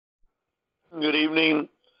Good evening.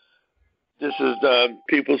 This is the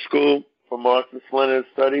People's School for Marxist-Leninist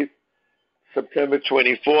Studies, September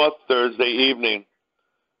 24th, Thursday evening.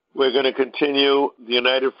 We're going to continue The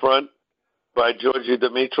United Front by Georgi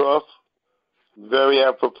Dimitrov, very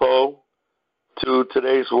apropos to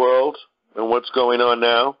today's world and what's going on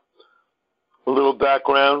now. A little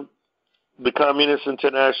background. The Communist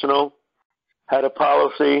International had a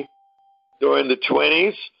policy during the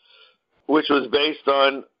 20s which was based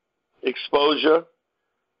on exposure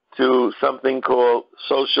to something called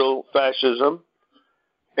social fascism,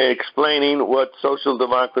 explaining what social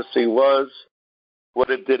democracy was, what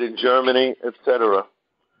it did in Germany, etc.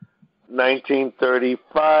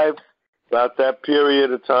 1935, about that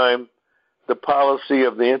period of time, the policy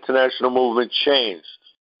of the international movement changed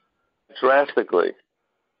drastically.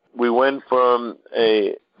 We went from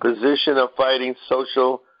a position of fighting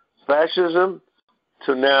social fascism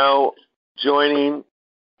to now joining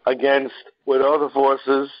against with other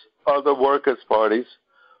forces, other workers' parties,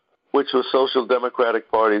 which were social democratic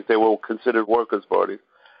parties. They were considered workers' parties,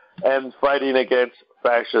 and fighting against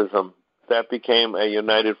fascism. That became a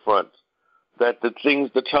united front. That the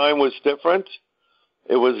time was different.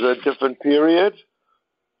 It was a different period.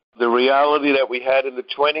 The reality that we had in the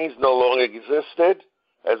 20s no longer existed.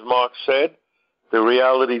 As Marx said, the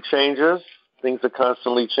reality changes. Things are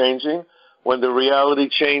constantly changing. When the reality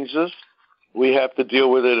changes, we have to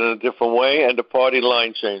deal with it in a different way, and the party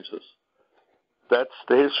line changes. That's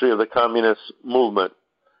the history of the communist movement.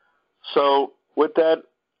 So with that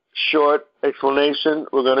short explanation,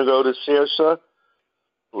 we're going to go to Saoirse.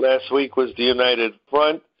 Last week was the United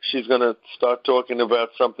Front. She's going to start talking about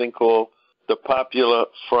something called the Popular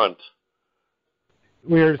Front.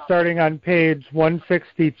 We are starting on page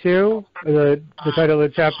 162. The title of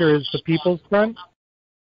the chapter is The People's Front.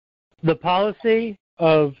 The policy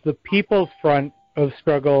of the People's Front of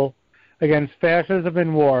Struggle Against Fascism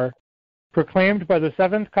and War, proclaimed by the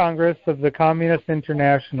 7th Congress of the Communist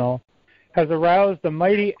International, has aroused a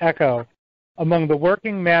mighty echo among the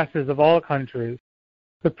working masses of all countries.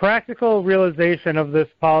 The practical realization of this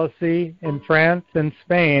policy in France and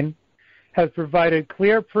Spain has provided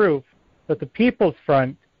clear proof that the People's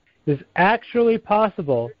Front is actually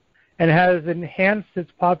possible and has enhanced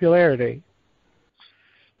its popularity.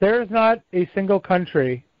 There is not a single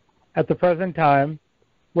country at the present time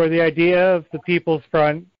where the idea of the People's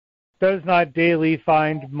Front does not daily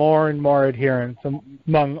find more and more adherents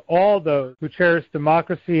among all those who cherish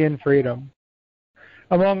democracy and freedom,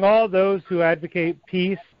 among all those who advocate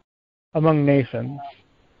peace among nations.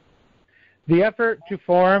 The effort to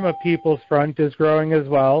form a People's Front is growing as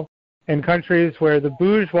well in countries where the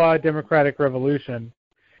bourgeois democratic revolution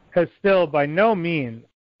has still by no means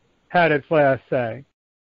had its last say.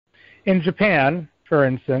 In Japan, for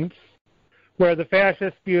instance, where the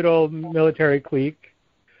fascist feudal military clique,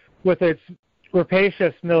 with its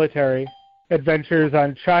rapacious military adventures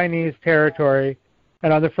on Chinese territory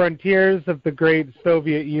and on the frontiers of the great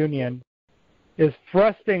Soviet Union, is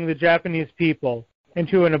thrusting the Japanese people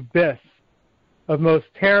into an abyss of most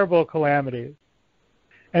terrible calamities.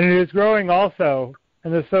 And it is growing also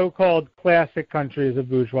in the so-called classic countries of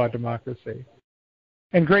bourgeois democracy.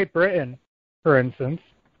 In Great Britain, for instance,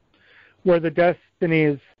 where the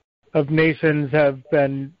destinies of nations have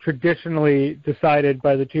been traditionally decided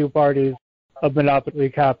by the two parties of monopoly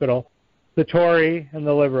capital, the Tory and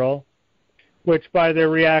the Liberal, which by their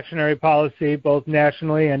reactionary policy, both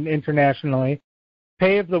nationally and internationally,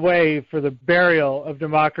 paved the way for the burial of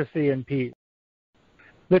democracy and peace.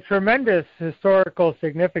 The tremendous historical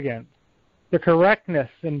significance, the correctness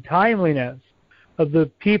and timeliness of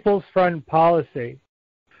the People's Front policy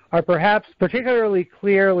are perhaps particularly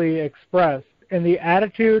clearly expressed in the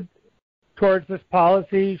attitude towards this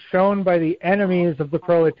policy shown by the enemies of the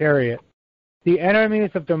proletariat, the enemies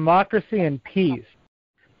of democracy and peace,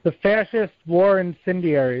 the fascist war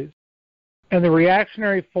incendiaries, and the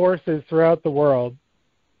reactionary forces throughout the world.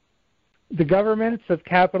 The governments of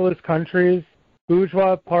capitalist countries,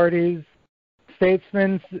 bourgeois parties,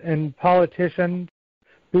 statesmen and politicians,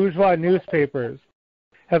 bourgeois newspapers,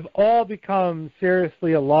 have all become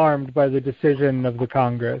seriously alarmed by the decision of the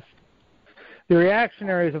Congress. The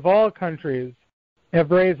reactionaries of all countries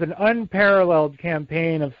have raised an unparalleled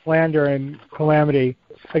campaign of slander and calamity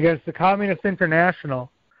against the Communist International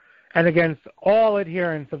and against all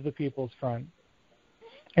adherents of the People's Front.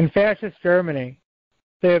 In fascist Germany,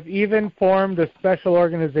 they have even formed a special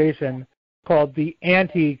organization called the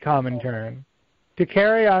Anti-Comintern to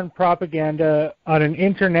carry on propaganda on an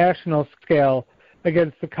international scale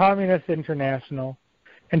against the Communist International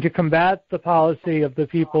and to combat the policy of the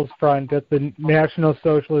People's Front at the National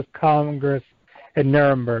Socialist Congress in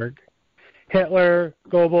Nuremberg. Hitler,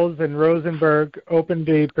 Goebbels, and Rosenberg opened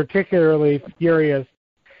a particularly furious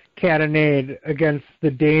cannonade against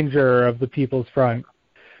the danger of the People's Front,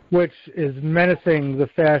 which is menacing the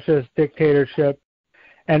fascist dictatorship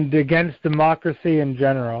and against democracy in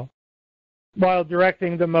general, while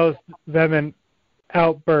directing the most vehement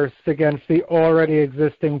outbursts against the already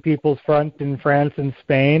existing People's Front in France and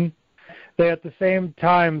Spain. They at the same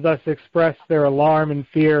time thus expressed their alarm and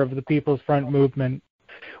fear of the People's Front movement,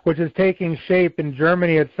 which is taking shape in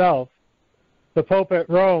Germany itself. The Pope at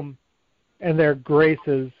Rome and their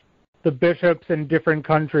graces, the bishops in different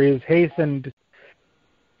countries hastened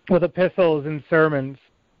with epistles and sermons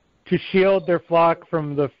to shield their flock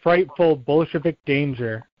from the frightful Bolshevik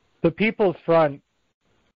danger. The People's Front.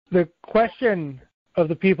 The question of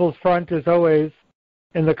the People's Front is always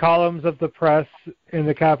in the columns of the press in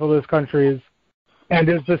the capitalist countries and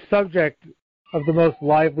is the subject of the most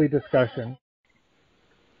lively discussion.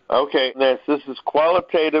 Okay, this is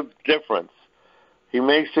qualitative difference. He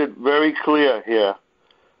makes it very clear here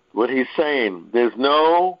what he's saying. There's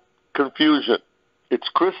no confusion. It's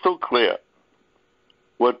crystal clear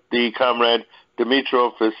what the comrade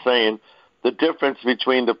Dimitrov is saying, the difference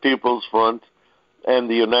between the People's Front and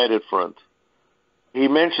the United Front. He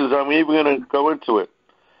mentions, I'm even going to go into it.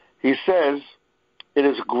 He says, it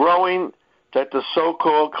is growing that the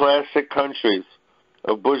so-called classic countries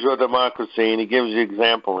of bourgeois democracy, and he gives the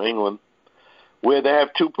example, England, where they have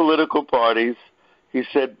two political parties, he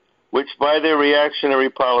said, which by their reactionary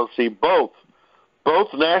policy, both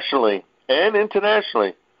nationally and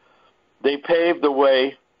internationally, they paved the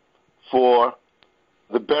way for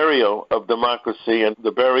the burial of democracy and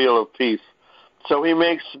the burial of peace. So he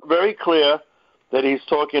makes very clear that he's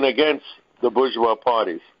talking against the bourgeois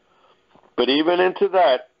parties. But even into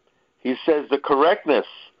that, he says the correctness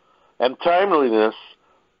and timeliness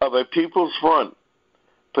of a People's Front,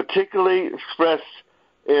 particularly expressed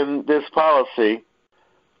in this policy,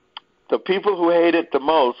 the people who hate it the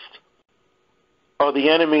most are the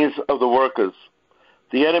enemies of the workers,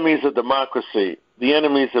 the enemies of democracy, the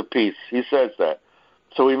enemies of peace. He says that.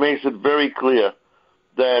 So he makes it very clear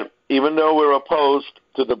that even though we're opposed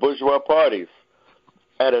to the bourgeois parties,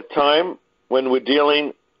 at a time when we're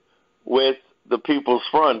dealing with the People's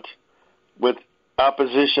Front, with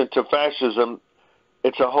opposition to fascism,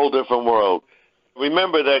 it's a whole different world.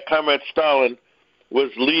 Remember that Comrade Stalin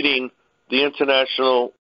was leading the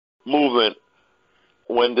international movement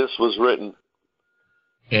when this was written.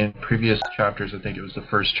 In previous chapters, I think it was the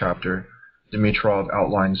first chapter, Dimitrov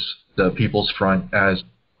outlines the People's Front as,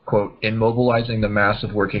 quote, in mobilizing the mass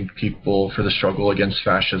of working people for the struggle against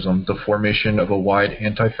fascism, the formation of a wide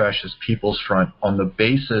anti-fascist People's Front on the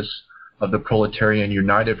basis of the Proletarian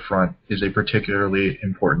United Front is a particularly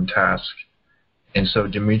important task. And so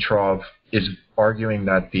Dimitrov is arguing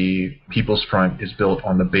that the People's Front is built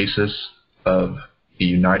on the basis of the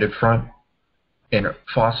United Front. And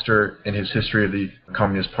Foster, in his History of the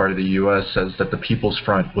Communist Party of the U.S., says that the People's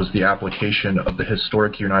Front was the application of the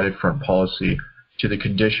historic United Front policy to the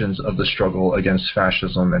conditions of the struggle against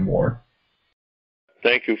fascism and war.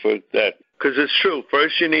 Thank you for that. Because it's true.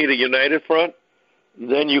 First you need a United Front,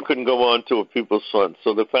 then you can go on to a People's Front.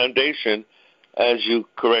 So the foundation, as you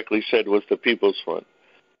correctly said, was the People's Front.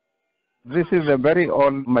 This is a very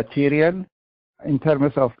old material in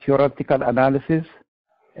terms of theoretical analysis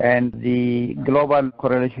and the global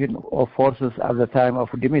correlation of forces at the time of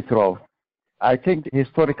Dimitrov. I think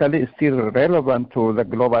historically it's still relevant to the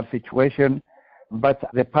global situation, but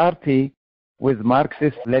the party with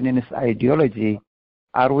Marxist-Leninist ideology,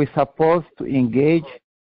 are we supposed to engage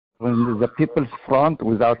in the People's Front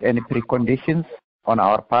without any preconditions on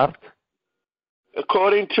our part?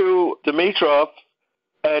 According to Dimitrov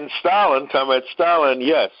and Stalin, Comrade Stalin,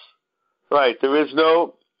 yes. Right, there is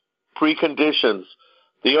no preconditions.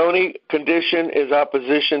 The only condition is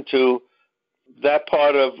opposition to that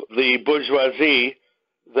part of the bourgeoisie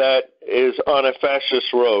that is on a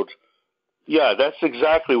fascist road. Yeah, that's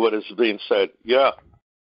exactly what is being said. Yeah.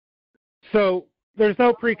 So there's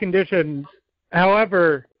no preconditions.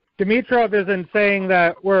 However, Dimitrov isn't saying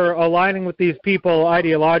that we're aligning with these people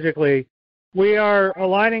ideologically. We are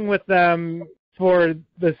aligning with them for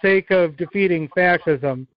the sake of defeating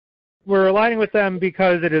fascism. We're aligning with them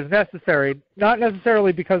because it is necessary, not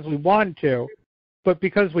necessarily because we want to, but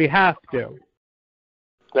because we have to.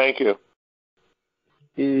 Thank you.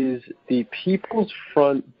 Is the People's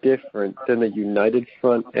Front different than the United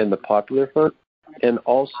Front and the Popular Front? And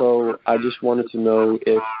also, I just wanted to know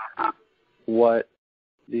if what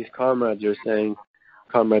these comrades are saying,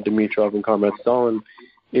 Comrade Dimitrov and Comrade Stalin,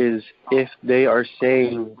 is if they are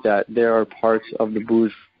saying that there are parts of the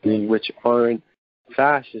bourgeoisie which aren't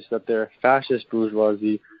fascists, that they're fascist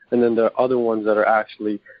bourgeoisie, and then there are other ones that are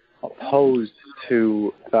actually opposed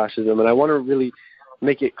to fascism. And I want to really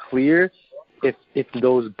make it clear if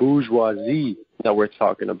those bourgeoisie that we're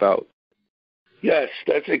talking about. Yes,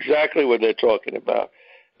 that's exactly what they're talking about.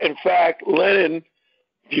 In fact, Lenin,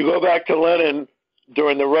 if you go back to Lenin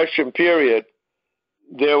during the Russian period,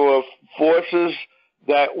 there were forces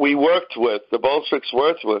that we worked with, the Bolsheviks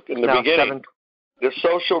worked with in the beginning. The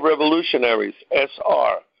Social Revolutionaries,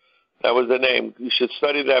 SR, that was the name. You should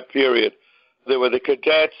study that period. There were the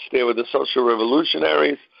cadets, there were the Social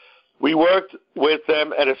Revolutionaries. We worked with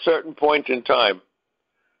them at a certain point in time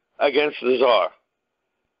against the Tsar.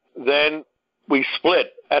 Then we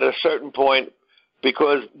split at a certain point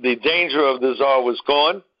because the danger of the Tsar was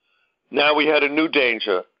gone. Now we had a new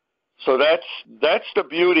danger. So that's the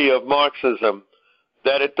beauty of Marxism,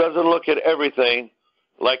 that it doesn't look at everything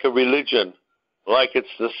like a religion, like it's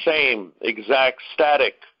the same exact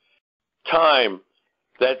static time,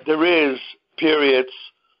 that there is periods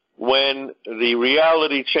when the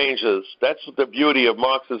reality changes. That's the beauty of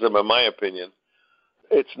Marxism, in my opinion.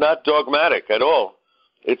 It's not dogmatic at all.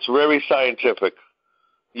 It's very scientific.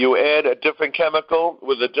 You add a different chemical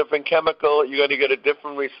with a different chemical, you're going to get a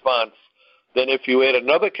different response than if you add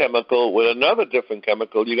another chemical with another different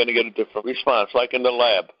chemical, you're going to get a different response, like in the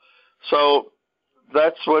lab. So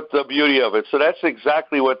that's what the beauty of it. So that's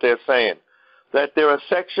exactly what they're saying, that there are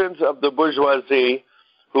sections of the bourgeoisie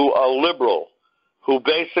who are liberal, who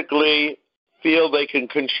basically feel they can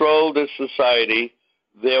control this society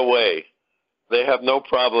their way. They have no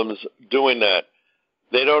problems doing that.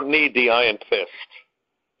 They don't need the iron fist.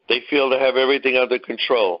 They feel they have everything under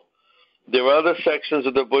control. There are other sections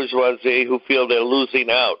of the bourgeoisie who feel they're losing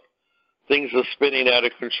out. Things are spinning out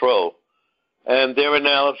of control. And their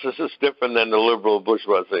analysis is different than the liberal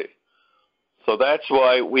bourgeoisie. So that's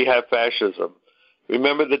why we have fascism.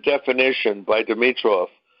 Remember the definition by Dimitrov.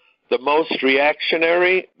 The most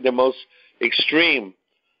reactionary, the most extreme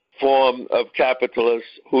form of capitalists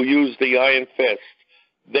who use the iron fist,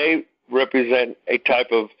 they represent a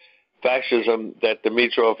type of fascism that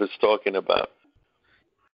Dimitrov is talking about.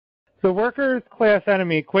 The workers' class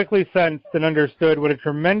enemy quickly sensed and understood what a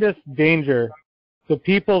tremendous danger the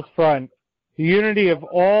People's Front, the unity of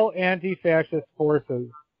all anti-fascist forces,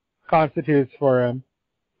 constitutes for him.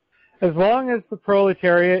 As long as the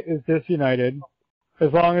proletariat is disunited,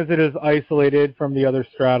 as long as it is isolated from the other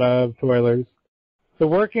strata of toilers, the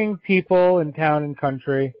working people in town and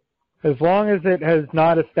country, as long as it has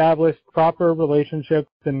not established proper relationships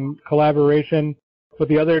and collaboration with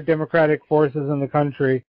the other democratic forces in the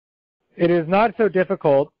country, it is not so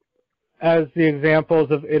difficult, as the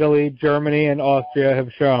examples of Italy, Germany, and Austria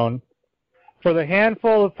have shown, for the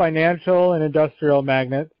handful of financial and industrial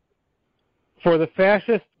magnates, for the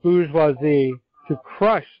fascist bourgeoisie to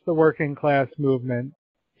crush the working class movement,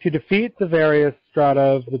 to defeat the various strata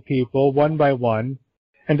of the people one by one,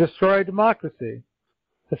 and destroy democracy.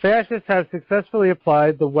 The fascists have successfully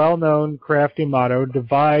applied the well-known crafty motto,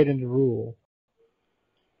 divide and rule.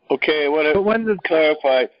 Okay, I want to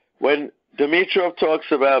clarify. When Dimitrov talks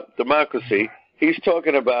about democracy, he's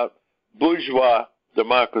talking about bourgeois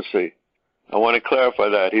democracy. I want to clarify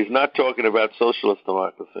that. He's not talking about socialist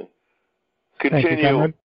democracy.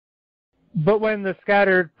 Continue. But when the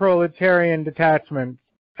scattered proletarian detachments,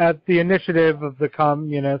 at the initiative of the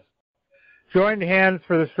communists, joined hands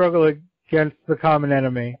for the struggle against the common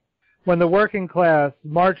enemy, when the working class,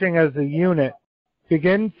 marching as a unit,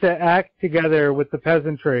 begins to act together with the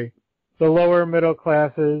peasantry, the lower middle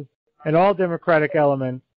classes, and all democratic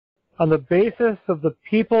elements, on the basis of the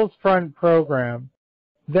People's Front program,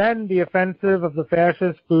 then the offensive of the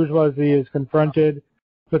fascist bourgeoisie is confronted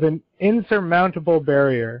with an insurmountable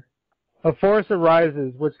barrier. A force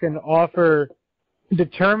arises which can offer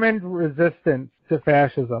determined resistance to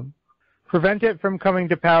fascism, prevent it from coming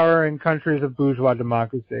to power in countries of bourgeois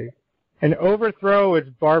democracy, and overthrow its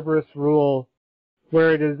barbarous rule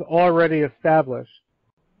where it is already established.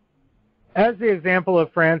 As the example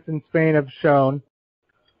of France and Spain have shown,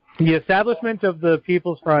 the establishment of the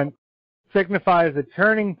People's Front signifies a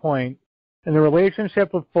turning point in the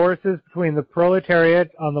relationship of forces between the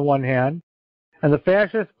proletariat on the one hand and the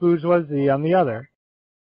fascist bourgeoisie on the other,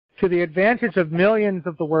 to the advantage of millions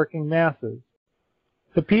of the working masses.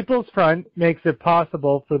 The People's Front makes it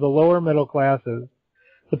possible for the lower middle classes,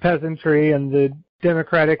 the peasantry and the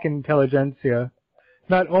democratic intelligentsia,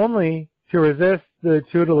 not only to resist the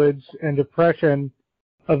tutelage and oppression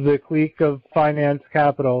of the clique of finance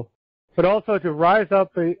capital, but also to rise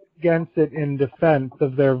up against it in defense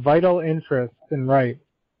of their vital interests and rights.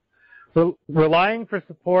 relying for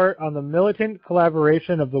support on the militant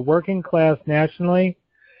collaboration of the working class nationally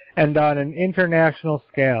and on an international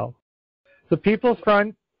scale. The People's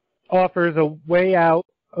Front offers a way out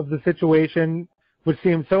of the situation which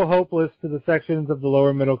seems so hopeless to the sections of the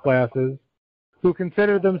lower middle classes, who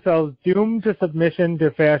consider themselves doomed to submission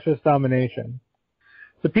to fascist domination.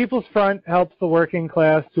 The People's Front helps the working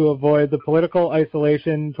class to avoid the political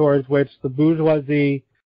isolation towards which the bourgeoisie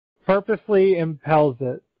purposely impels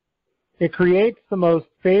it. It creates the most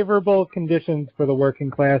favorable conditions for the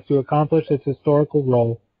working class to accomplish its historical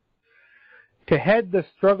role, to head the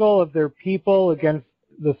struggle of their people against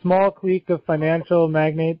the small clique of financial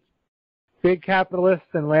magnates, big capitalists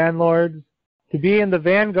and landlords, to be in the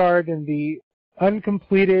vanguard in the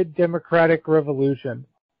uncompleted democratic revolution,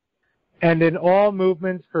 and in all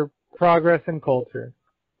movements for progress and culture.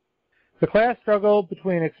 The class struggle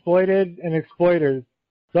between exploited and exploiters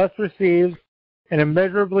thus receives an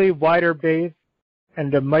immeasurably wider base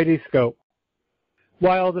and a mighty scope.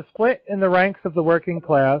 While the split in the ranks of the working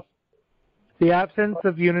class, the absence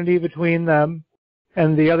of unity between them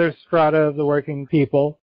and the other strata of the working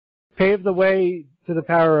people, pave the way to the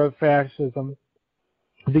power of fascism,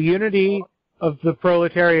 the unity of the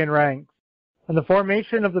proletarian ranks, and the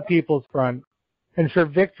formation of the People's Front ensure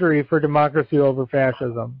victory for democracy over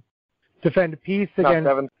fascism, defend peace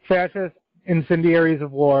against fascist incendiaries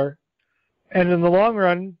of war, and in the long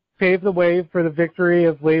run, pave the way for the victory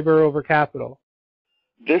of labor over capital.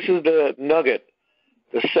 This is the nugget,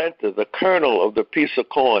 the center, the kernel of the piece of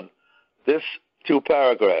corn, this 2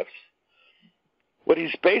 paragraphs. What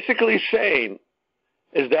he's basically saying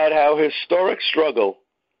is that our historic struggle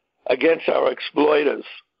against our exploiters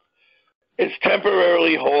is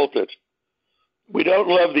temporarily halted. We don't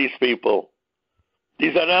love these people.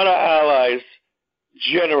 These are not our allies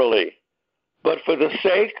generally, but for the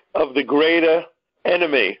sake of the greater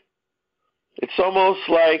enemy. It's almost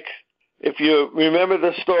like, if you remember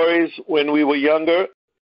the stories when we were younger,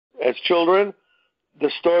 as children,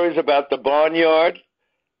 the stories about the barnyard,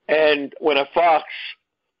 and when a fox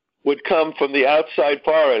would come from the outside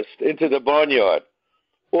forest into the barnyard,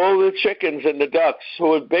 all the chickens and the ducks, who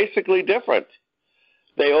were basically different,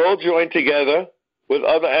 they all joined together with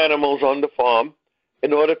other animals on the farm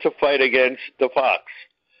in order to fight against the fox.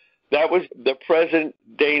 That was the present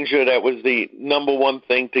danger. That was the number one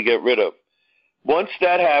thing to get rid of. Once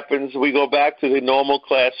that happens, we go back to the normal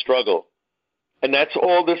class struggle. And that's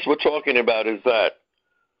all this we're talking about, is that.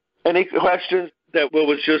 Any questions? That what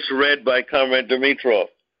was just read by Comrade Dimitrov.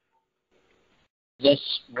 This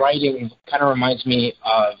writing kind of reminds me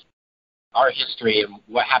of our history and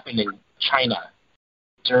what happened in China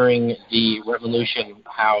during the revolution,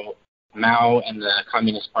 how Mao and the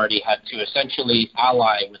Communist Party had to essentially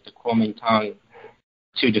ally with the Kuomintang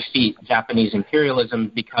to defeat Japanese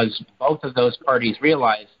imperialism, because both of those parties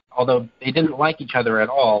realized, although they didn't like each other at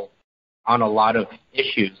all on a lot of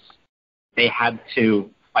issues, they had to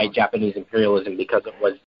fight Japanese imperialism because it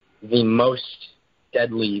was the most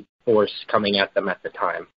deadly force coming at them at the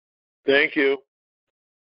time. Thank you.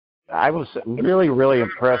 I was really, really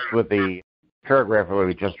impressed with the paragraph that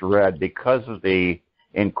we just read because of the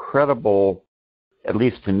incredible, at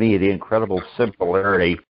least to me, the incredible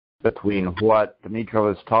similarity between what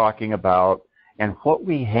Dimitrov is talking about and what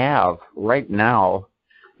we have right now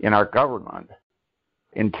in our government,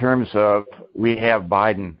 in terms of we have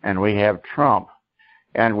Biden and we have Trump,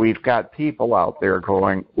 and we've got people out there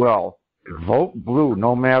going, well, vote blue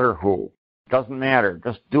no matter who. Doesn't matter,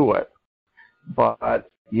 just do it.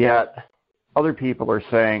 But yet other people are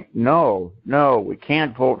saying, no, we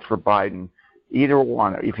can't vote for Biden. Either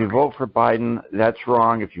one. If you vote for Biden, that's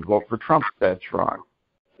wrong. If you vote for Trump, that's wrong.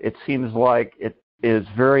 It seems like it is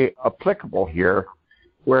very applicable here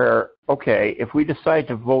where, okay, if we decide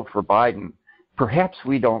to vote for Biden, perhaps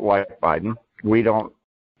we don't like Biden. We don't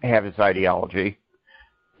have his ideology,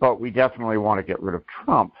 but we definitely want to get rid of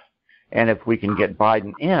Trump. And if we can get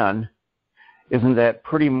Biden in, isn't that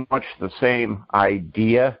pretty much the same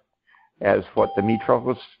idea as what Dimitrov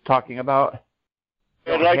was talking about?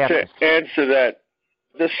 I'd like to answer that.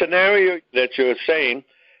 The scenario that you're saying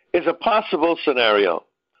is a possible scenario.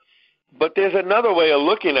 But there's another way of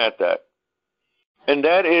looking at that, and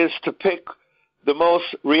that is to pick the most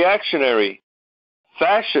reactionary,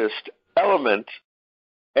 fascist element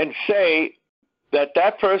and say that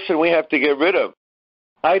that person we have to get rid of.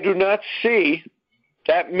 I do not see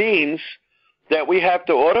that means that we have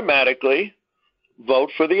to automatically vote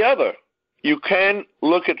for the other. You can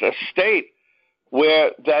look at a state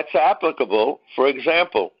where that's applicable. For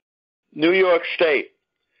example, New York State.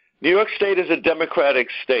 New York State is a Democratic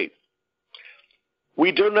state.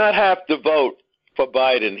 We do not have to vote for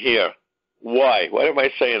Biden here. Why? Why am I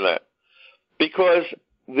saying that? Because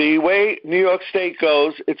the way New York State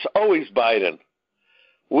goes, it's always Biden.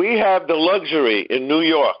 We have the luxury in New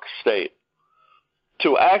York State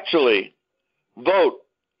to actually vote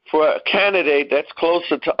for a candidate that's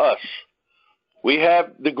closer to us. We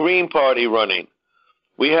have the Green Party running.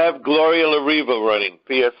 We have Gloria La Riva running,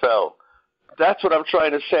 PSL. That's what I'm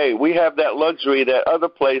trying to say. We have that luxury that other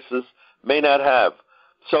places may not have.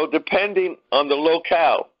 So depending on the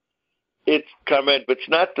locale, it's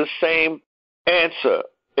not the same answer.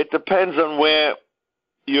 It depends on where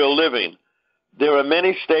you're living. There are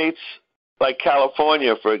many states, like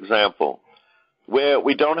California, for example, where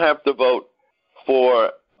we don't have to vote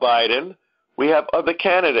for Biden. We have other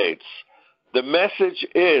candidates. The message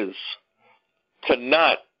is to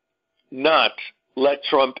not let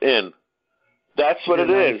Trump in. That's what it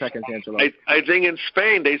is. I think in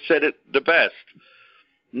Spain they said it the best.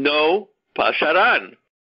 No pasarán.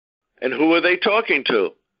 And who were they talking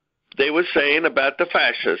to? They were saying about the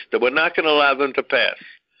fascists, that we're not going to allow them to pass.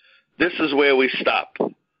 This is where we stop.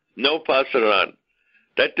 No pasarán.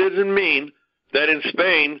 That doesn't mean that in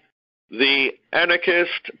Spain the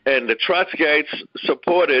anarchists and the Trotskyites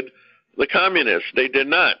supported the communists. They did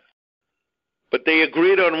not. But they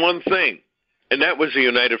agreed on one thing, and that was the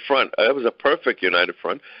United Front. That was a perfect United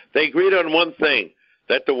Front. They agreed on one thing,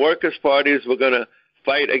 that the workers' parties were going to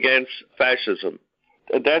fight against fascism.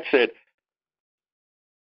 And that's it.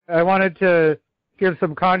 I wanted to give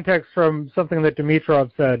some context from something that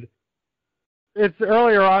Dimitrov said. It's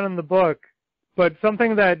earlier on in the book, but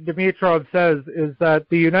something that Dimitrov says is that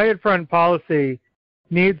the United Front policy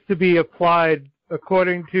needs to be applied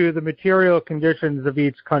according to the material conditions of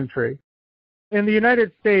each country. In the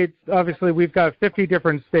United States, obviously, we've got 50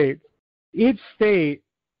 different states. Each state,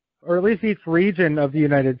 or at least each region of the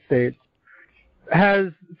United States, has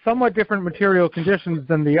somewhat different material conditions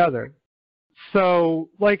than the other. So,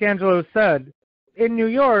 like Angelo said, in New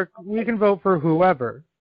York, we can vote for whoever.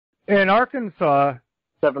 In Arkansas,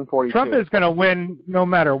 742. Trump is going to win no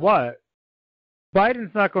matter what.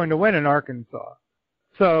 Biden's not going to win in Arkansas.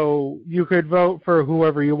 So you could vote for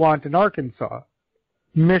whoever you want in Arkansas.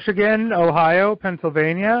 Michigan, Ohio,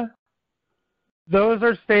 Pennsylvania, those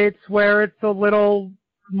are states where it's a little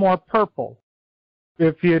more purple,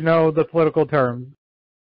 if you know the political terms.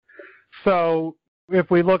 So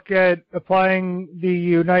if we look at applying the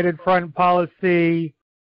United Front policy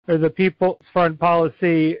or the People's Front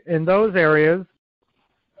policy in those areas,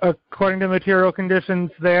 according to material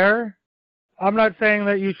conditions there, I'm not saying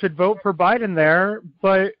that you should vote for Biden there,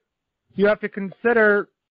 but you have to consider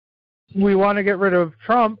we want to get rid of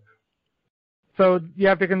Trump, so you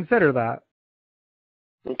have to consider that.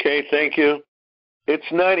 Okay, thank you.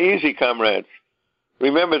 It's not easy, comrades.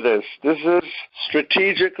 Remember this. This is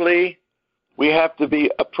strategically, we have to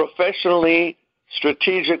be professionally,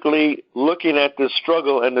 strategically looking at this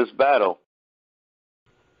struggle and this battle.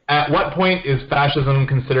 At what point is fascism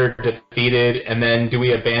considered defeated, and then do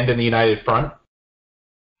we abandon the United Front?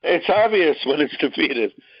 It's obvious when it's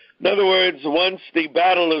defeated. In other words, once the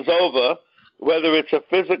battle is over, whether it's a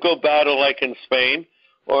physical battle like in Spain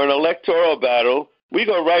or an electoral battle, we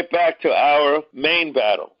go right back to our main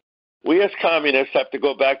battle. We as communists have to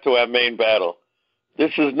go back to our main battle.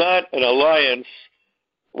 This is not an alliance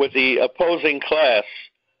with the opposing class,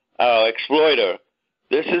 exploiter.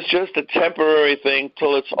 This is just a temporary thing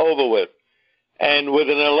till it's over with. And with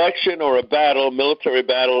an election or a battle, military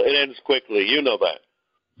battle, it ends quickly. You know that.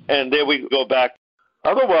 And there we go back.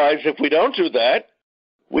 Otherwise, if we don't do that,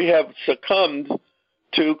 we have succumbed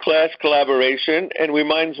to class collaboration, and we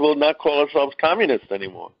might as well not call ourselves communists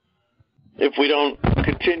anymore if we don't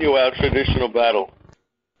continue our traditional battle.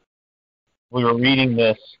 We were reading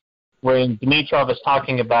this when Dimitrov is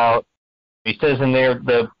talking about, he says in there,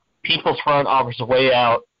 the People's Front offers a way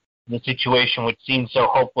out in the situation which seems so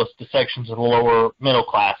hopeless to sections of the lower middle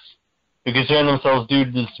class who concern themselves due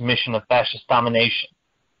to the submission of fascist domination.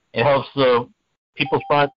 It helps the People's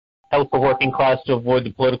Front, helps the working class to avoid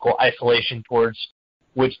the political isolation towards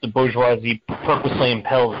which the bourgeoisie purposely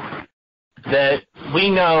impels them. That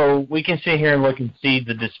we know, we can sit here and look and see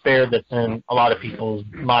the despair that's in a lot of people's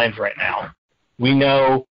minds right now. We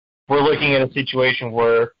know we're looking at a situation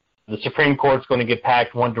where the Supreme Court's going to get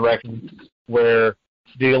packed one direction, where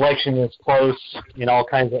the election is close in all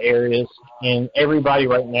kinds of areas, and everybody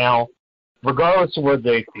right now, regardless of what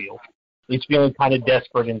they feel, is feeling kind of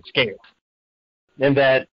desperate and scared. And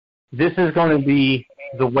that this is going to be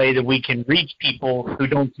the way that we can reach people who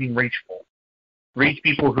don't seem reachable. Reach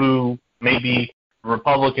people who may be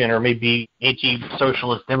Republican or maybe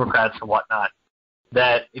anti-socialist Democrats or whatnot.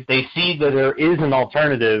 That if they see that there is an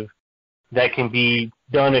alternative that can be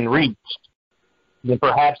done and reached, then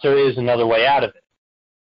perhaps there is another way out of it.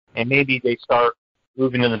 And maybe they start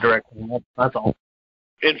moving in the direction. That's all.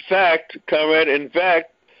 In fact, Conrad,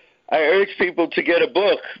 I urge people to get a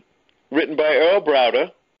book written by Earl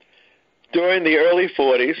Browder during the early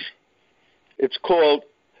 40s. It's called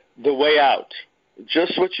The Way Out.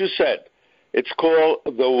 Just what you said. It's called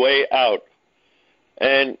The Way Out.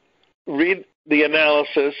 And read the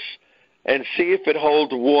analysis and see if it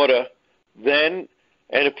holds water then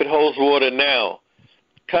and if it holds water now.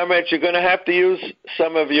 Comrades, you're going to have to use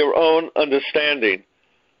some of your own understanding.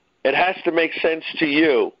 It has to make sense to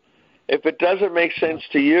you. If it doesn't make sense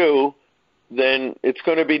to you, then it's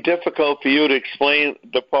going to be difficult for you to explain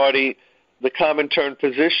the party, the Comintern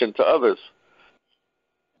position to others.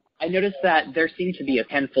 I noticed that there seem to be a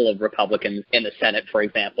handful of Republicans in the Senate, for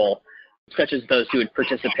example, such as those who had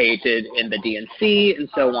participated in the DNC and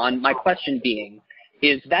so on. My question being,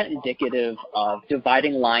 is that indicative of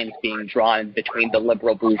dividing lines being drawn between the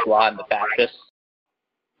liberal bourgeois and the fascists?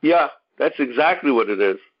 Yeah, that's exactly what it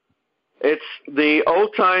is. It's the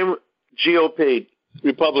old-time GOP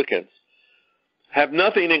Republicans have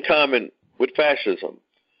nothing in common with fascism.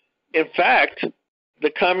 In fact,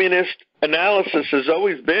 the communist analysis has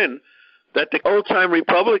always been that the old-time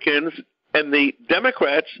Republicans and the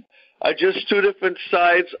Democrats are just two different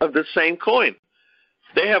sides of the same coin.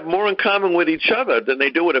 They have more in common with each other than they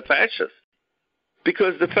do with a fascist.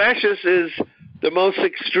 Because the fascist is the most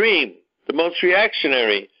extreme, the most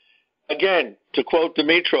reactionary. Again, to quote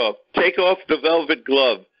Dimitrov, take off the velvet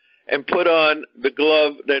glove and put on the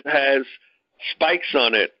glove that has spikes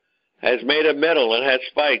on it, has made of metal and has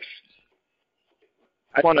spikes.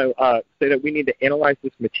 I want to say that we need to analyze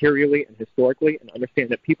this materially and historically and understand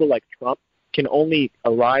that people like Trump can only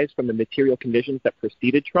arise from the material conditions that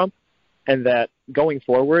preceded Trump, and that going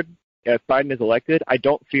forward, if Biden is elected, I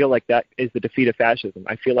don't feel like that is the defeat of fascism.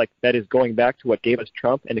 I feel like that is going back to what gave us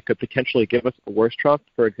Trump, and it could potentially give us a worse Trump.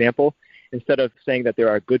 For example, instead of saying that there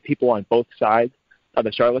are good people on both sides of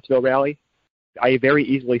the Charlottesville rally, I very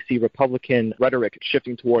easily see Republican rhetoric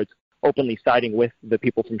shifting towards openly siding with the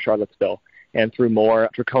people from Charlottesville and through more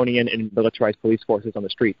draconian and militarized police forces on the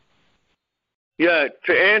street. Yeah,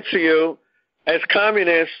 to answer you, as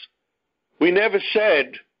communists, we never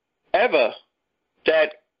said ever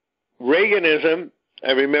that Reaganism,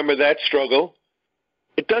 I remember that struggle,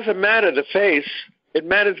 it doesn't matter the face, it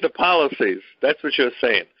matters the policies. That's what you're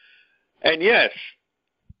saying. And yes,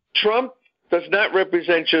 Trump does not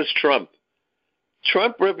represent just Trump.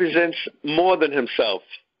 Trump represents more than himself.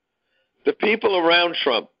 The people around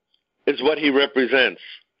Trump is what he represents.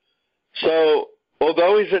 So,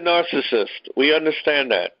 although he's a narcissist, we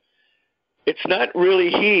understand that. It's not really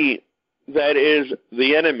he that is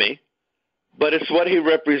the enemy, but it's what he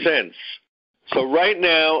represents. So right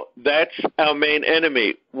now, that's our main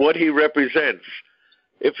enemy, what he represents.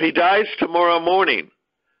 If he dies tomorrow morning,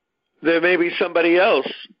 there may be somebody else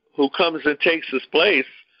who comes and takes his place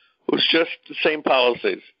who's just the same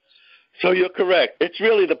policies. So you're correct. It's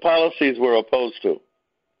really the policies we're opposed to.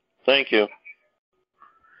 Thank you.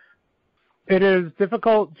 It is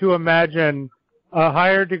difficult to imagine a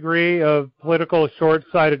higher degree of political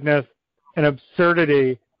short-sightedness and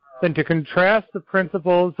absurdity than to contrast the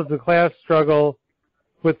principles of the class struggle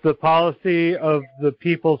with the policy of the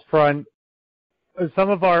People's Front. Some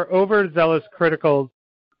of our overzealous criticals,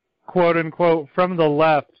 quote-unquote, from the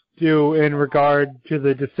left do in regard to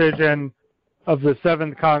the decision of the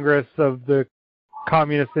 7th Congress of the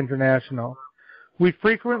Communist International. We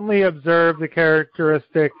frequently observe the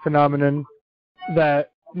characteristic phenomenon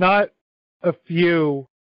that not a few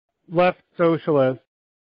left socialists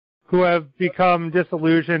who have become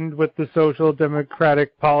disillusioned with the social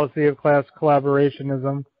democratic policy of class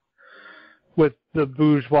collaborationism with the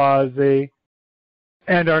bourgeoisie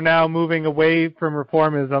and are now moving away from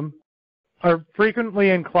reformism are frequently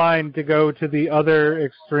inclined to go to the other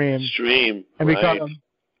extreme and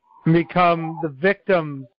become the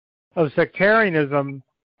victims of sectarianism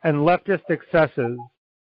and leftist excesses.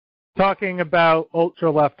 Talking about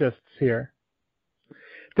ultra-leftists here.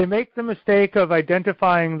 They make the mistake of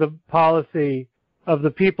identifying the policy of the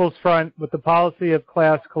People's Front with the policy of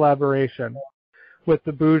class collaboration with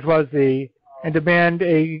the bourgeoisie and demand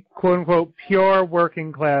a quote-unquote pure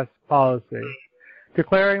working class policy,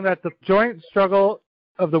 declaring that the joint struggle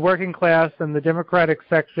of the working class and the democratic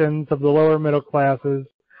sections of the lower middle classes,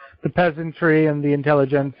 the peasantry and the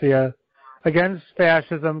intelligentsia, against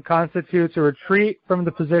fascism constitutes a retreat from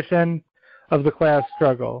the position of the class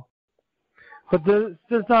struggle. But this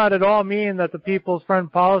does not at all mean that the People's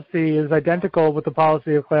Front policy is identical with the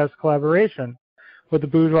policy of class collaboration with the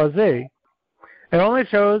bourgeoisie. It only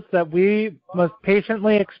shows that we must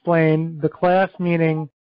patiently explain the class meaning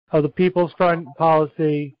of the People's Front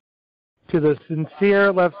policy to the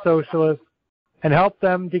sincere left socialists and help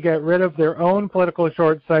them to get rid of their own political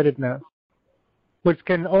short-sightedness, which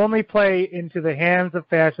can only play into the hands of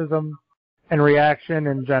fascism and reaction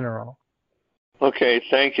in general. Okay,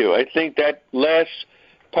 thank you. I think that last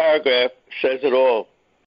paragraph says it all.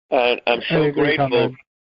 And I'm so grateful Comrade.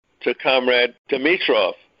 to Comrade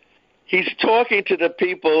Dimitrov. He's talking to the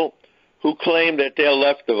people who claim that they're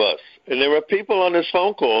left of us. And there are people on this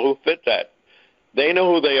phone call who fit that. They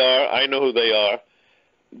know who they are. I know who they are.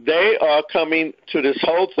 They are coming to this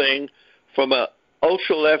whole thing from an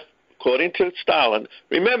ultra-left, according to Stalin.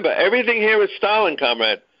 Remember, everything here is Stalin,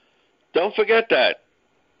 comrade. Don't forget that.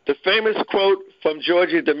 The famous quote from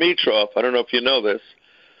Georgi Dimitrov, I don't know if you know this,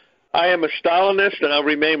 I am a Stalinist and I'll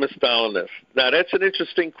remain a Stalinist. Now, that's an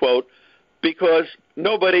interesting quote because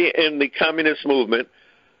nobody in the communist movement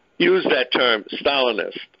used that term,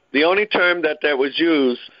 Stalinist. The only term that was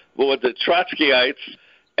used were the Trotskyites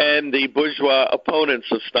and the bourgeois opponents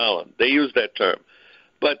of Stalin. They used that term.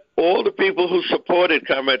 But all the people who supported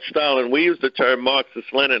Comrade Stalin, we used the term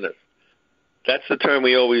Marxist-Leninist. That's the term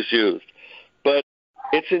we always used. But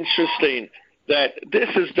it's interesting that this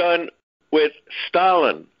is done with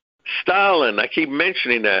Stalin. Stalin, I keep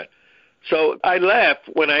mentioning that. So I laugh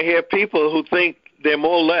when I hear people who think they're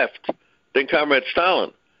more left than Comrade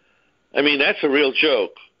Stalin. I mean, that's a real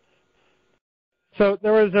joke. So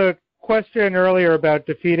there was a question earlier about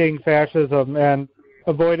defeating fascism and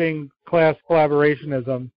avoiding class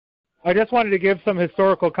collaborationism. I just wanted to give some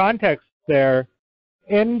historical context there.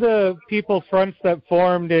 In the People's Fronts that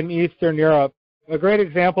formed in Eastern Europe, a great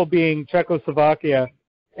example being Czechoslovakia,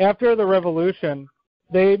 after the revolution,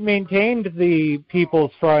 they maintained the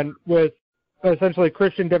People's Front with essentially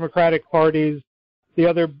Christian democratic parties, the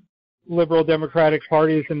other liberal democratic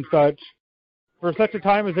parties and such, for such a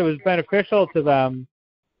time as it was beneficial to them.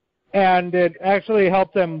 And it actually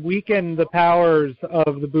helped them weaken the powers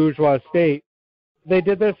of the bourgeois state. They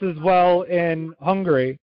did this as well in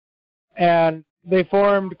Hungary. And they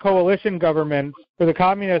formed coalition governments where the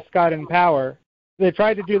communists got in power. They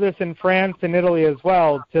tried to do this in France and Italy as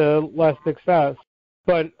well, to less success.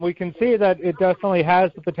 But we can see that it definitely has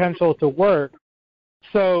the potential to work.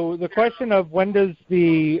 So the question of when does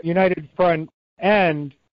the United Front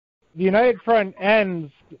end? The United Front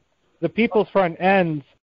ends, the People's Front ends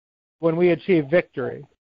when we achieve victory.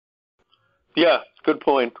 Yeah, good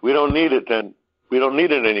point. We don't need it then. We don't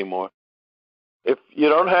need it anymore. If you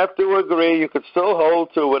don't have to agree, you could still hold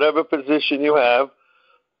to whatever position you have.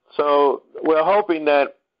 So we're hoping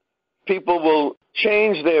that people will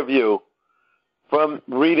change their view from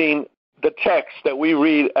reading the text that we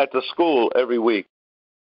read at the school every week.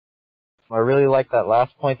 I really like that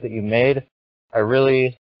last point that you made. I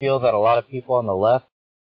really feel that a lot of people on the left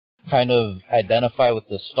kind of identify with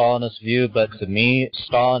the Stalinist view, but to me,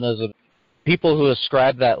 Stalinism, people who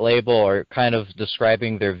ascribe that label are kind of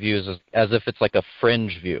describing their views as if it's like a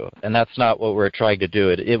fringe view, and that's not what we're trying to do.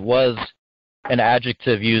 It was an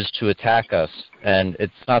adjective used to attack us, and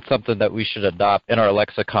it's not something that we should adopt in our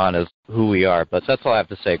lexicon as who we are. But that's all I have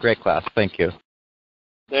to say. Great class. Thank you.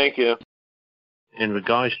 Thank you. In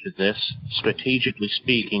regards to this, strategically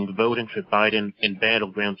speaking, voting for Biden in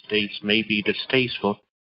battleground states may be distasteful,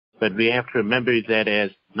 but we have to remember that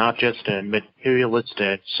as not just a materialist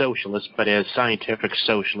socialist, but as scientific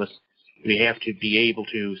socialists, we have to be able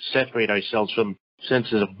to separate ourselves from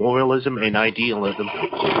senses of moralism and idealism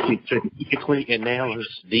to strategically analyze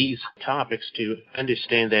these topics to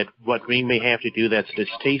understand that what we may have to do that's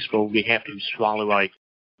distasteful, we have to swallow our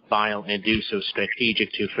bile and do so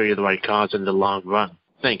strategic to further our cause in the long run.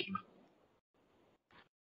 Thank you.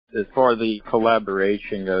 As far as the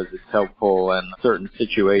collaboration goes, it's helpful in certain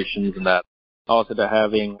situations, and that also to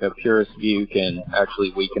having a purist view can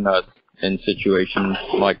actually weaken us in situations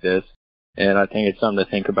like this. And I think it's something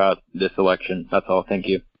to think about this election. That's all. Thank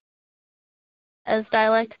you. As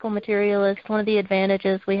dialectical materialists, one of the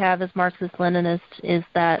advantages we have as Marxist-Leninists is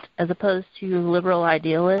that, as opposed to liberal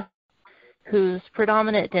idealists, whose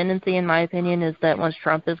predominant tendency, in my opinion, is that once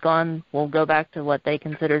Trump is gone, we'll go back to what they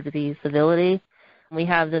consider to be civility. We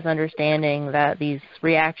have this understanding that these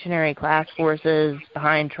reactionary class forces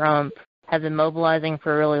behind Trump have been mobilizing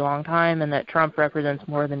for a really long time, and that Trump represents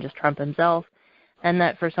more than just Trump himself, and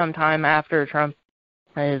that for some time after Trump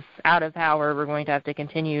is out of power, we're going to have to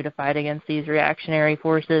continue to fight against these reactionary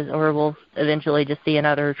forces, or we'll eventually just see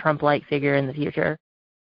another Trump-like figure in the future.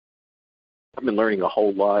 I've been learning a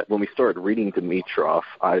whole lot. When we started reading Dimitrov,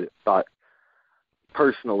 I thought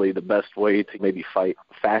personally the best way to maybe fight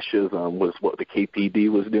fascism was what the KPD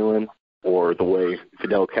was doing. or the way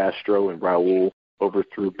Fidel Castro and Raul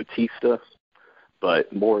overthrew Batista.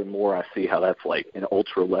 But more and more I see how that's like an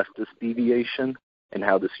ultra-leftist deviation and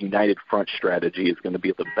how this united front strategy is going to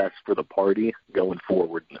be the best for the party going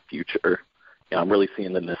forward in the future. I'm really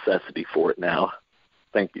seeing the necessity for it now.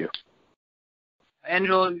 Thank you.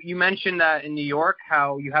 Angela, you mentioned that in New York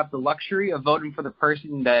how you have the luxury of voting for the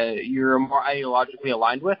person that you're more ideologically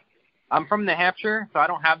aligned with. I'm from New Hampshire, so I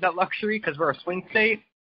don't have that luxury because we're a swing state.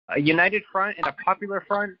 A united front and a popular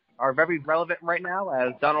front are very relevant right now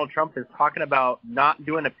as Donald Trump is talking about not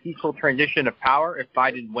doing a peaceful transition of power if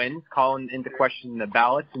Biden wins, calling into question the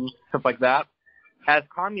ballots and stuff like that. As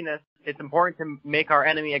communists, it's important to make our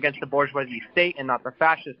enemy against the bourgeoisie state and not the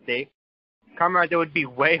fascist state. Comrades, it would be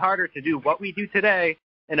way harder to do what we do today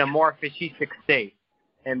in a more fascistic state.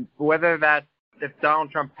 And whether that's if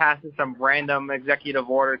Donald Trump passes some random executive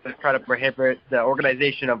order to try to prohibit the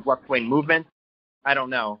organization of left-wing movements, I don't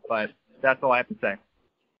know, but that's all I have to say.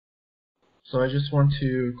 So I just want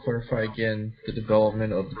to clarify again the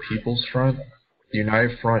development of the People's Front. The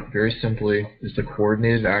United Front, very simply, is the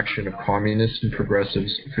coordinated action of communists and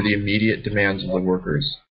progressives for the immediate demands of the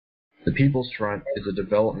workers. The People's Front is a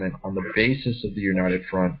development on the basis of the United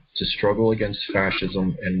Front to struggle against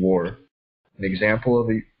fascism and war. An example of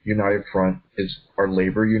a United Front is our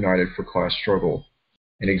Labor United for Class Struggle.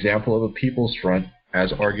 An example of a People's Front,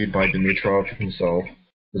 as argued by Dimitrov himself,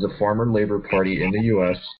 is a farmer labor party in the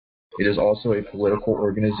U.S. It is also a political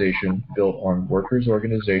organization built on workers'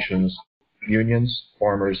 organizations, unions,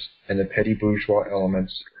 farmers, and the petty bourgeois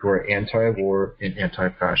elements who are anti-war and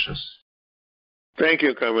anti-fascist. Thank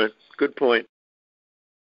you, Comrade. Good point.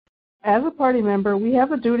 As a party member, we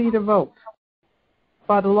have a duty to vote.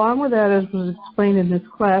 But along with that, as was explained in this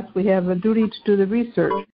class, we have a duty to do the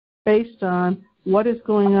research based on what is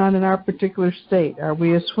going on in our particular state. Are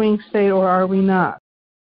we a swing state or are we not?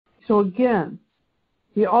 So again,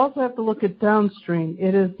 we also have to look at downstream.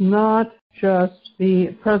 It is not just the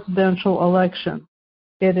presidential election.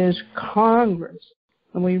 It is Congress.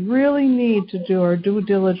 And we really need to do our due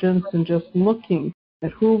diligence in just looking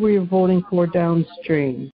at who we are voting for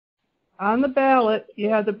downstream. On the ballot, you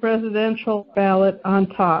have the presidential ballot on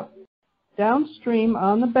top. Downstream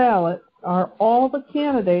on the ballot are all the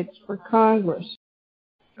candidates for Congress.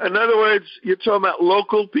 In other words, you're talking about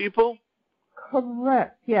local people?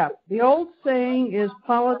 Correct, yeah. The old saying is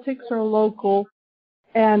politics are local,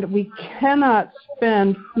 and we cannot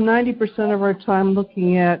spend 90% of our time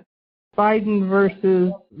looking at Biden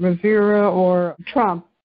versus Rivera or Trump.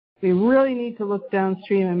 We really need to look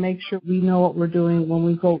downstream and make sure we know what we're doing when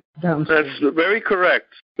we vote downstream. That's very correct.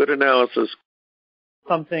 Good analysis.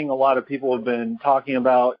 Something a lot of people have been talking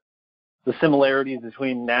about, the similarities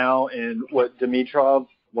between now and what Dimitrov,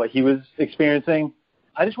 what he was experiencing.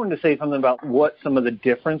 I just wanted to say something about what some of the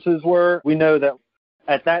differences were. We know that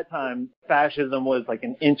at that time, fascism was like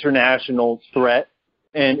an international threat,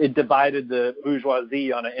 and it divided the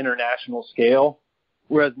bourgeoisie on an international scale,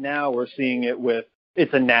 whereas now we're seeing it with,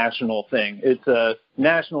 it's a national thing. It's a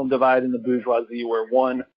national divide in the bourgeoisie where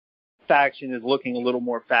one faction is looking a little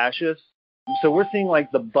more fascist. So we're seeing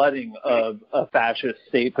like the budding of a fascist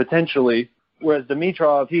state potentially, whereas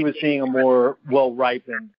Dimitrov, he was seeing a more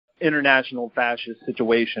well-ripened international fascist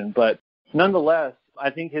situation. But nonetheless,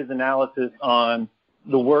 I think his analysis on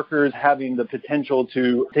the workers having the potential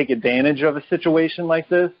to take advantage of a situation like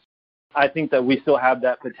this, I think that we still have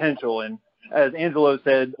that potential. And as Angelo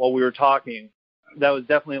said while we were talking, that was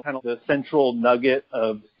definitely kind of the central nugget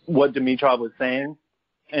of what Dimitrov was saying.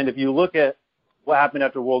 And if you look at what happened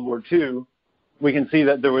after World War II, we can see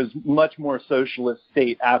that there was much more socialist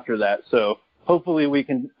state after that. So hopefully we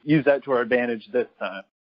can use that to our advantage this time.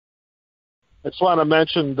 I just want to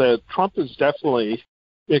mention that Trump is definitely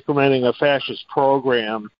implementing a fascist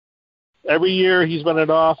program. Every year he's been in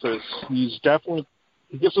office, he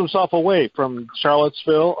gives himself away from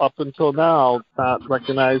Charlottesville up until now, not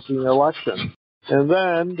recognizing the election. And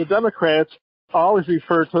then the Democrats always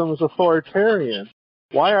refer to him as authoritarian.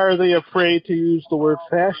 Why are they afraid to use the word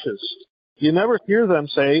fascist? You never hear them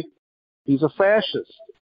say he's a fascist.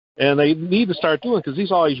 And they need to start doing it because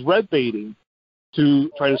he's always red baiting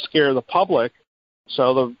to try to scare the public.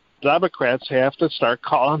 So the Democrats have to start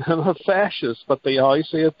calling him a fascist, but they always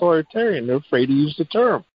say authoritarian. They're afraid to use the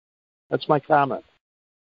term. That's my comment.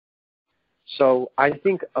 So I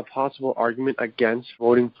think a possible argument against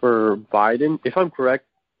voting for Biden, if I'm correct,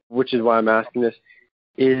 which is why I'm asking this,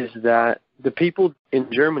 is that the people in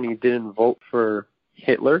Germany didn't vote for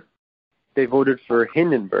Hitler. They voted for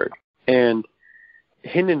Hindenburg. And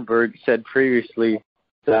Hindenburg said previously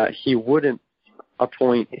that he wouldn't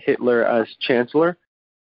appoint Hitler as chancellor.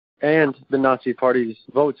 and the Nazi Party's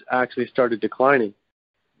votes actually started declining.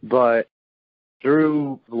 But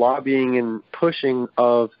through lobbying and pushing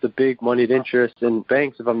of the big moneyed interests and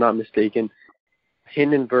banks, if I'm not mistaken,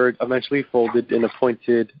 Hindenburg eventually folded and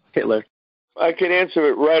appointed Hitler. I can answer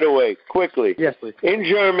it right away, quickly. Yes, please. In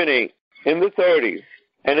Germany, in the 30s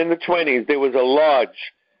and in the 20s, there was a large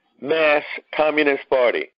mass communist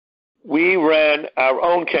party. We ran our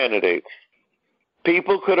own candidates.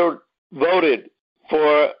 People could have voted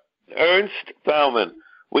for Ernst Thälmann.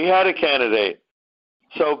 We had a candidate.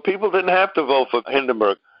 So people didn't have to vote for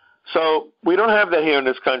Hindenburg. So we don't have that here in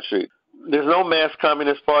this country. There's no mass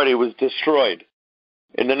communist party. It was destroyed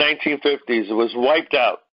in the 1950s. It was wiped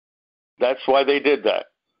out. That's why they did that.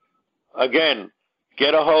 Again,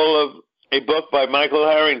 get a hold of a book by Michael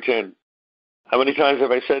Harrington. How many times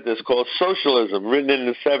have I said this? Called Socialism, written in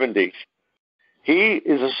the 70s. He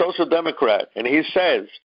is a social democrat, and he says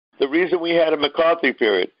the reason we had a McCarthy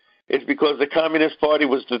period is because the Communist Party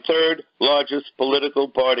was the third largest political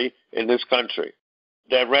party in this country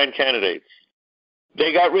that ran candidates.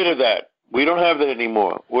 They got rid of that. We don't have that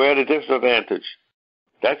anymore. We're at a disadvantage.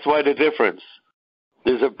 That's why the difference.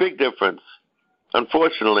 There's a big difference,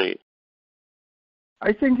 unfortunately.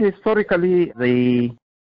 I think historically,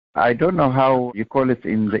 I don't know how you call it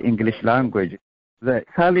in the English language, the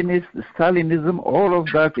Stalinism, all of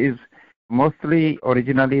that is mostly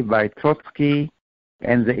originally by Trotsky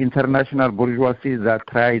and the international bourgeoisie that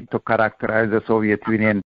tried to characterize the Soviet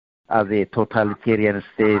Union as a totalitarian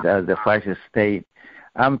state, as a fascist state.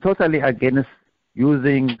 I'm totally against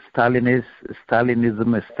using Stalinism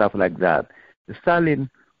and stuff like that. Stalin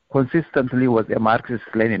consistently was a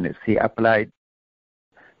Marxist-Leninist. He applied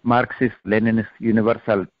Marxist-Leninist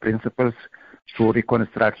universal principles to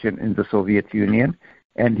reconstruction in the Soviet Union,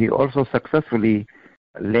 and he also successfully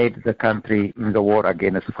led the country in the war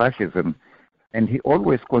against fascism. And he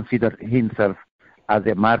always considered himself as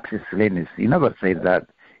a Marxist-Leninist. He never said that.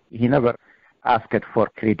 He never asked for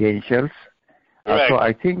credentials. So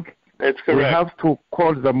I think we have to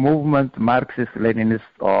call the movement Marxist-Leninist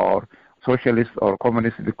or socialist or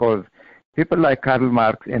communist because people like Karl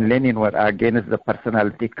Marx and Lenin were against the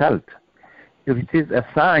personality cult. If it is a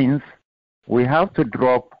science, we have to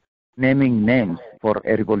drop naming names for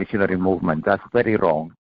a revolutionary movement. That's very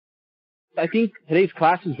wrong. I think today's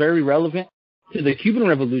class is very relevant to the Cuban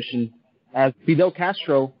Revolution, as Fidel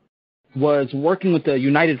Castro was working with the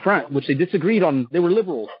United Front, which they disagreed on. They were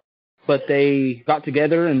liberals, but they got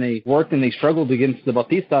together and they worked and they struggled against the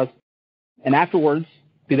Batistas. And afterwards,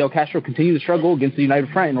 Fidel Castro continued to struggle against the United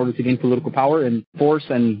Front in order to gain political power and force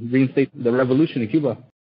and reinstate the revolution in Cuba.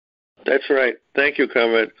 That's right. Thank you,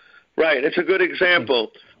 comrade. Right. It's a good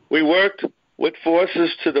example. We worked with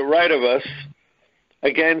forces to the right of us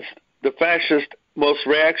against the fascist, most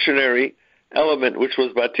reactionary element, which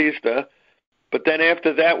was Batista. But then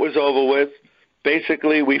after that was over with,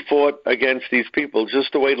 basically we fought against these people,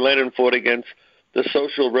 just the way Lenin fought against the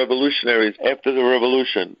social revolutionaries after the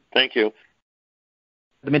revolution. Thank you.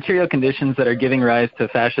 The material conditions that are giving rise to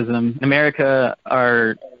fascism in America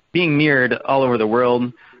are being mirrored all over the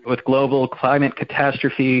world with global climate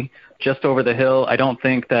catastrophe just over the hill. I don't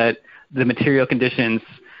think that the material conditions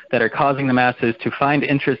that are causing the masses to find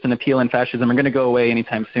interest and appeal in fascism are going to go away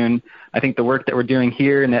anytime soon. I think the work that we're doing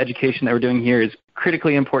here and the education that we're doing here is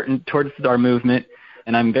critically important towards our movement,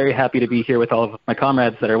 and I'm very happy to be here with all of my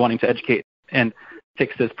comrades that are wanting to educate and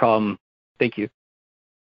fix this problem. Thank you.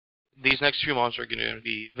 These next few months are going to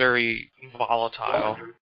be very volatile,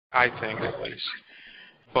 I think at least.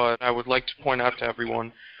 But I would like to point out to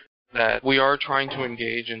everyone that we are trying to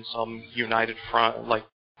engage in some United Front, like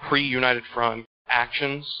pre-United Front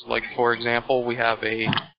actions. Like, for example, we have a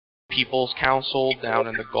People's Council down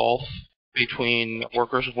in the Gulf between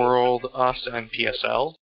Workers' World, us, and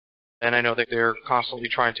PSL. And I know that they're constantly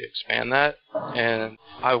trying to expand that. And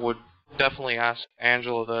I would definitely ask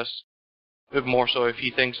Angelo this, more so if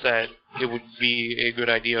he thinks that it would be a good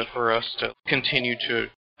idea for us to continue to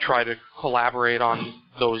try to collaborate on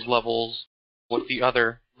those levels with the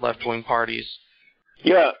other left-wing parties.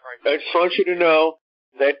 Yeah, I just want you to know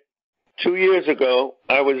that 2 years ago,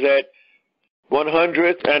 I was at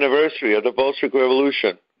 100th anniversary of the Bolshevik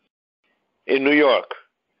Revolution in New York,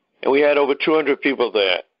 and we had over 200 people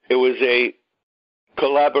there. It was a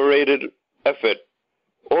collaborated effort.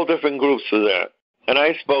 All different groups were there, and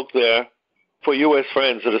I spoke there for U.S.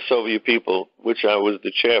 Friends of the Soviet People, which I was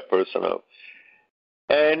the chairperson of.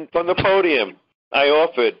 And from the podium, I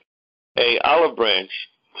offered a olive branch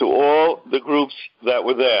to all the groups that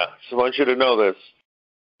were there. So I want you to know this.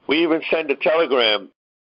 We even sent a telegram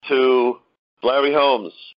to Larry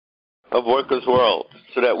Holmes of Workers' World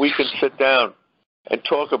so that we could sit down and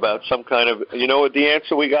talk about some kind of, you know what the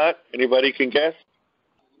answer we got? Anybody can guess?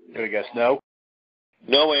 Can I guess no?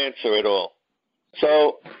 No answer at all.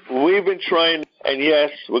 So we've been trying, and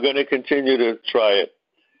yes, we're going to continue to try it.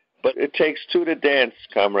 But it takes two to dance,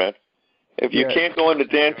 comrade. If you can't go on the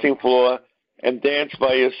dancing floor and dance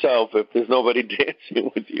by yourself, if there's nobody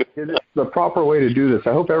dancing with you. The proper way to do this,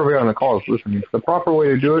 I hope everybody on the call is listening. The proper way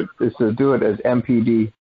to do it is to do it as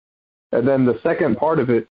MPD. And then the second part of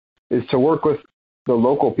it is to work with the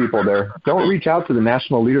local people there. Don't reach out to the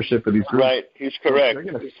national leadership of these groups. Right, he's correct.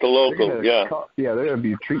 It's the local, yeah, they're going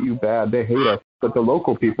to treat you bad. They hate us. But the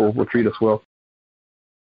local people will treat us well.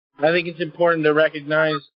 I think it's important to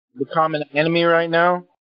recognize the common enemy right now.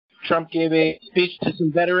 Trump gave a speech to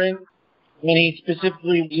some veterans, and he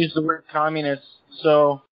specifically used the word communist.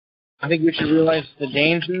 So I think we should realize the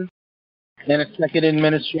danger in a second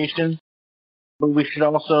administration, but we should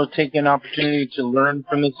also take an opportunity to learn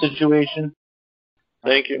from the situation.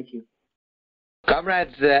 Thank you.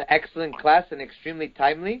 Comrades, excellent class and extremely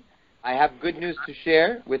timely. I have good news to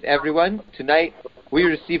share with everyone. Tonight, we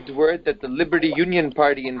received word that the Liberty Union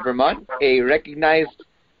Party in Vermont, a recognized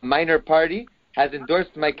minor party, has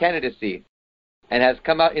endorsed my candidacy and has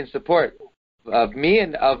come out in support of me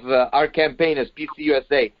and of our campaign as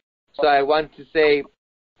PCUSA. So I want to say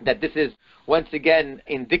that this is once again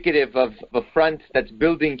indicative of a front that's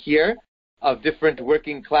building here of different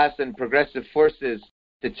working class and progressive forces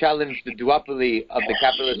to challenge the duopoly of the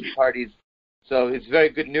capitalist parties. So it's very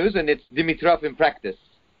good news, and it's Dimitrov in practice.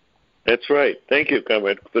 That's right. Thank you,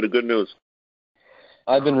 comrade, for the good news.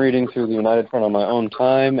 I've been reading through the United Front on my own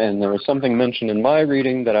time, and there was something mentioned in my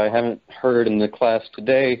reading that I haven't heard in the class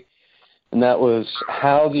today, and that was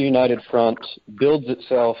how the United Front builds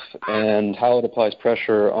itself and how it applies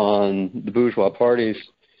pressure on the bourgeois parties.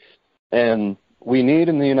 And we need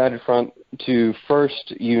in the United Front to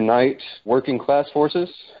first unite working class forces,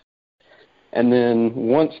 and then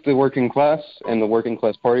once the working class and the working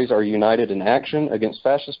class parties are united in action against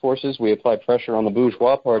fascist forces, we apply pressure on the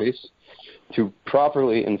bourgeois parties to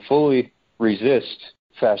properly and fully resist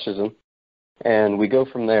fascism, and we go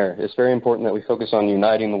from there. It's very important that we focus on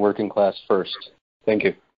uniting the working class first. Thank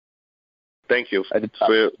you. Thank you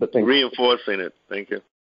for reinforcing it. Thank you.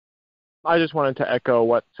 I just wanted to echo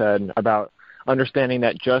what's said about understanding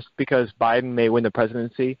that just because Biden may win the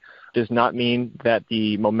presidency does not mean that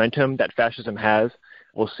the momentum that fascism has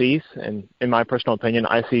will cease. And in my personal opinion,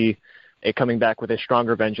 I see it coming back with a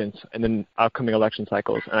stronger vengeance in the upcoming election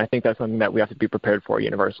cycles. And I think that's something that we have to be prepared for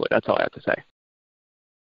universally. That's all I have to say.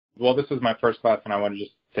 Well, this is my first class, and I want to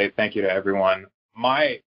just say thank you to everyone.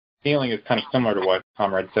 My feeling is kind of similar to what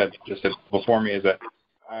Comrade said just before me, is that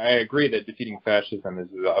I agree that defeating fascism is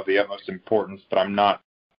of the utmost importance, but I'm not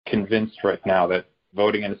convinced right now that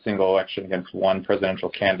voting in a single election against one presidential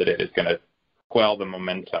candidate is going to quell the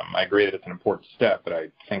momentum. I agree that it's an important step, but I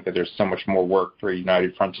think that there's so much more work for a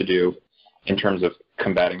United Front to do in terms of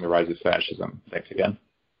combating the rise of fascism. Thanks again.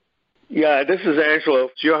 Yeah, this is Angelo.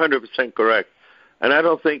 You're 100% correct. And I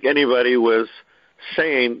don't think anybody was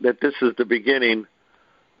saying that this is the beginning,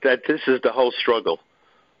 that this is the whole struggle.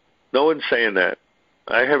 No one's saying that.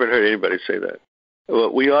 I haven't heard anybody say that.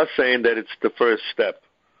 But we are saying that it's the first step.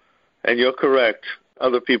 And you're correct.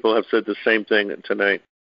 Other people have said the same thing tonight.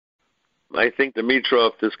 I think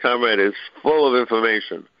Dimitrov, this comrade, is full of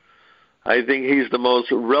information. I think he's the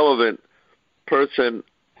most relevant person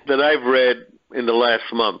that I've read in the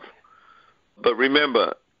last month. But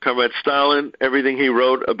remember, Comrade Stalin, everything he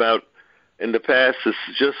wrote about in the past is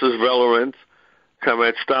just as relevant.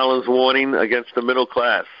 Comrade Stalin's warning against the middle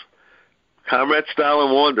class. Comrade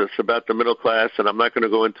Stalin warned us about the middle class, and I'm not going to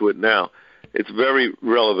go into it now. It's very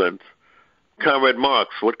relevant. Comrade Marx,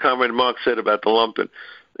 what Comrade Marx said about the lumpen,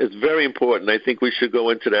 is very important. I think we should go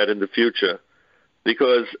into that in the future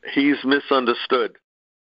because he's misunderstood.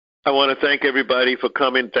 I want to thank everybody for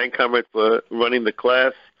coming. Thank Comrade for running the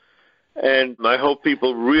class. And I hope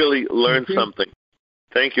people really learn something.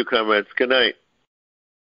 Thank you, comrades. Good night.